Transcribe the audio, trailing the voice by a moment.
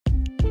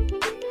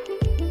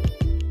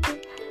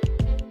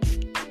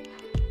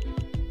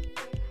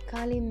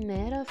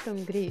Kalimera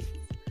from Greece.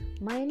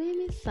 My name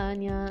is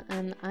Sanya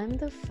and I'm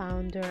the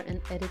founder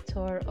and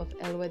editor of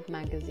Elwed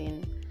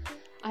magazine.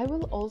 I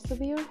will also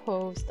be your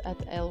host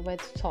at Elwed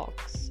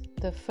Talks,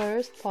 the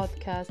first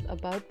podcast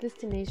about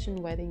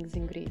destination weddings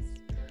in Greece.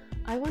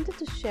 I wanted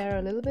to share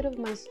a little bit of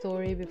my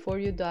story before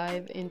you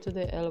dive into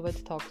the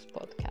Elwed Talks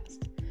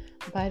podcast.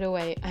 By the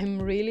way,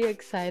 I'm really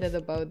excited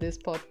about this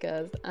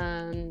podcast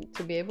and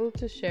to be able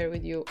to share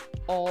with you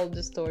all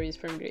the stories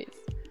from Greece.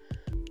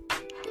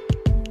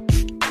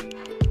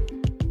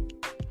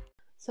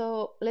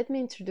 So let me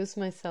introduce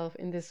myself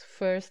in this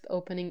first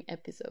opening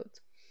episode.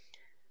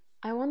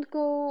 I won't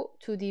go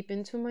too deep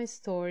into my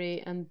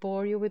story and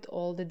bore you with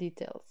all the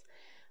details,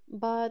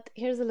 but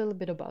here's a little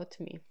bit about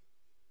me.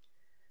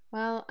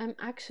 Well, I'm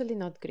actually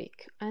not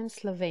Greek, I'm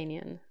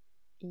Slovenian.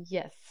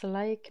 Yes,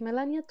 like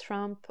Melania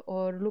Trump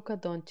or Luka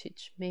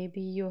Doncic,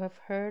 maybe you have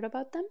heard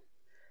about them?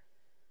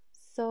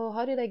 So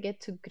how did I get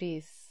to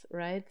Greece,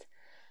 right?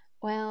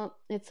 Well,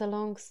 it's a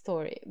long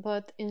story,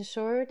 but in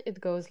short,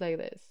 it goes like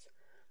this.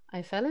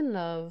 I fell in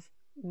love,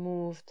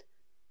 moved,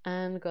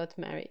 and got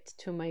married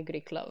to my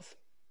Greek love.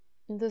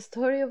 The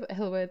story of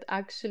Elwed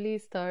actually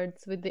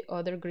starts with the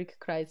other Greek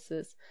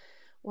crisis,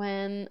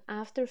 when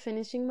after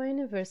finishing my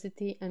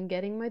university and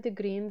getting my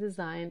degree in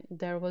design,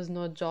 there was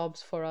no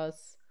jobs for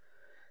us.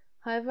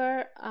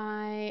 However,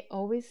 I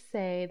always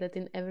say that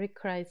in every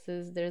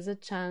crisis there's a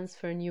chance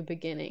for a new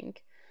beginning,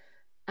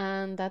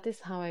 and that is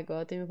how I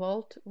got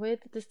involved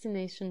with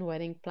destination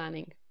wedding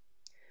planning.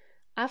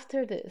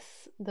 After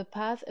this, the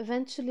path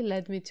eventually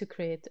led me to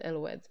create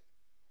Elwed.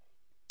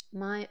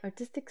 My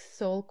artistic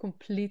soul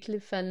completely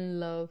fell in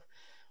love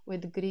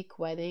with Greek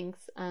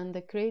weddings and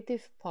the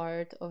creative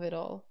part of it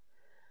all.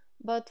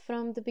 But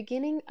from the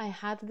beginning, I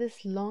had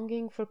this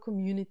longing for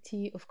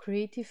community of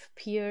creative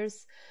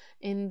peers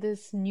in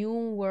this new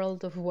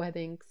world of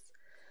weddings.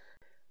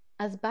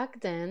 As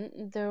back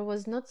then, there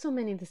was not so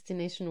many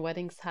destination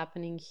weddings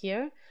happening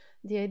here,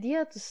 the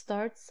idea to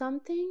start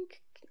something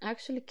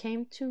actually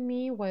came to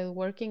me while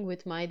working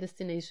with my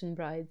destination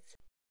brides.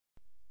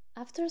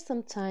 After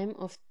some time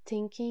of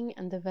thinking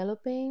and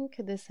developing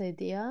this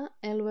idea,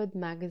 Elwed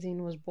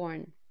magazine was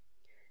born.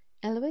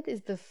 Elwed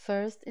is the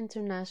first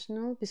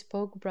international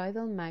bespoke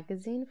bridal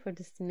magazine for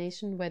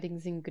destination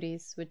weddings in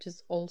Greece, which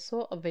is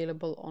also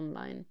available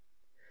online.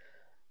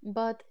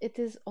 But it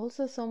is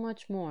also so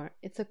much more.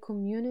 It's a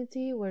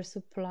community where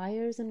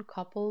suppliers and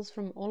couples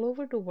from all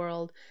over the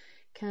world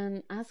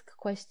can ask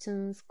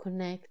questions,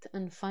 connect,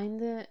 and find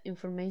the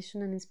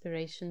information and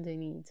inspiration they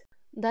need.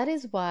 That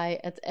is why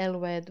at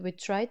Elwed we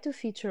try to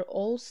feature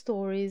all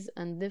stories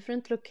and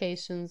different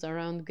locations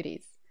around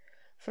Greece,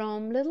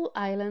 from little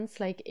islands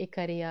like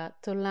Ikaria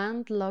to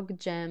landlocked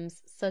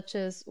gems such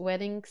as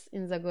weddings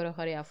in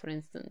Zagorohoria, for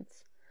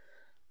instance.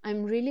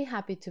 I'm really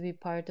happy to be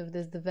part of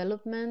this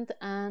development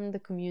and the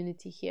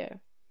community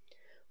here.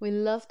 We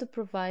love to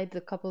provide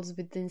the couples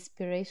with the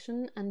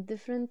inspiration and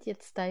different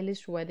yet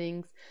stylish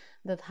weddings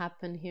that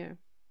happen here.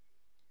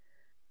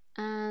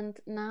 And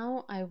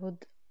now I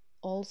would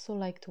also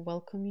like to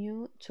welcome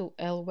you to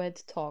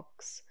Elwed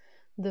Talks,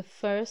 the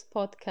first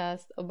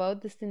podcast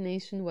about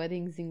destination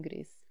weddings in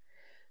Greece.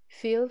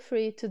 Feel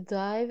free to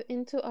dive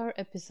into our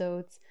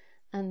episodes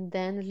and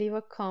then leave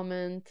a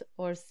comment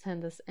or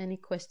send us any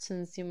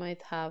questions you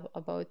might have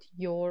about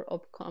your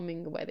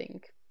upcoming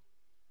wedding.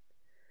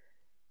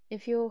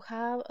 If you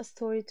have a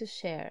story to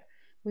share,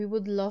 we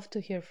would love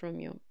to hear from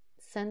you.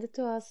 Send it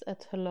to us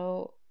at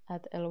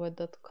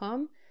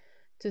hello@elwed.com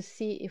to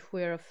see if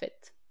we're a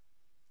fit.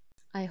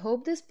 I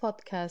hope this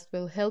podcast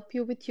will help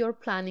you with your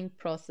planning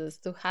process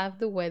to have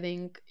the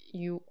wedding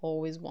you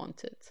always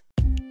wanted.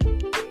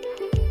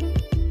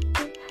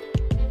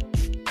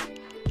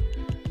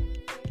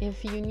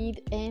 If you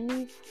need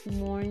any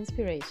more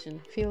inspiration,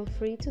 feel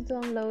free to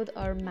download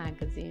our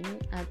magazine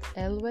at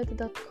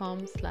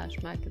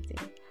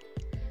elwed.com/magazine.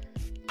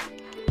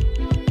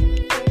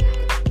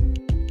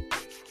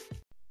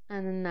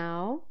 And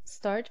now,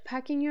 start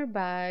packing your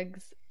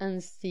bags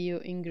and see you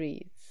in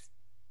Greece.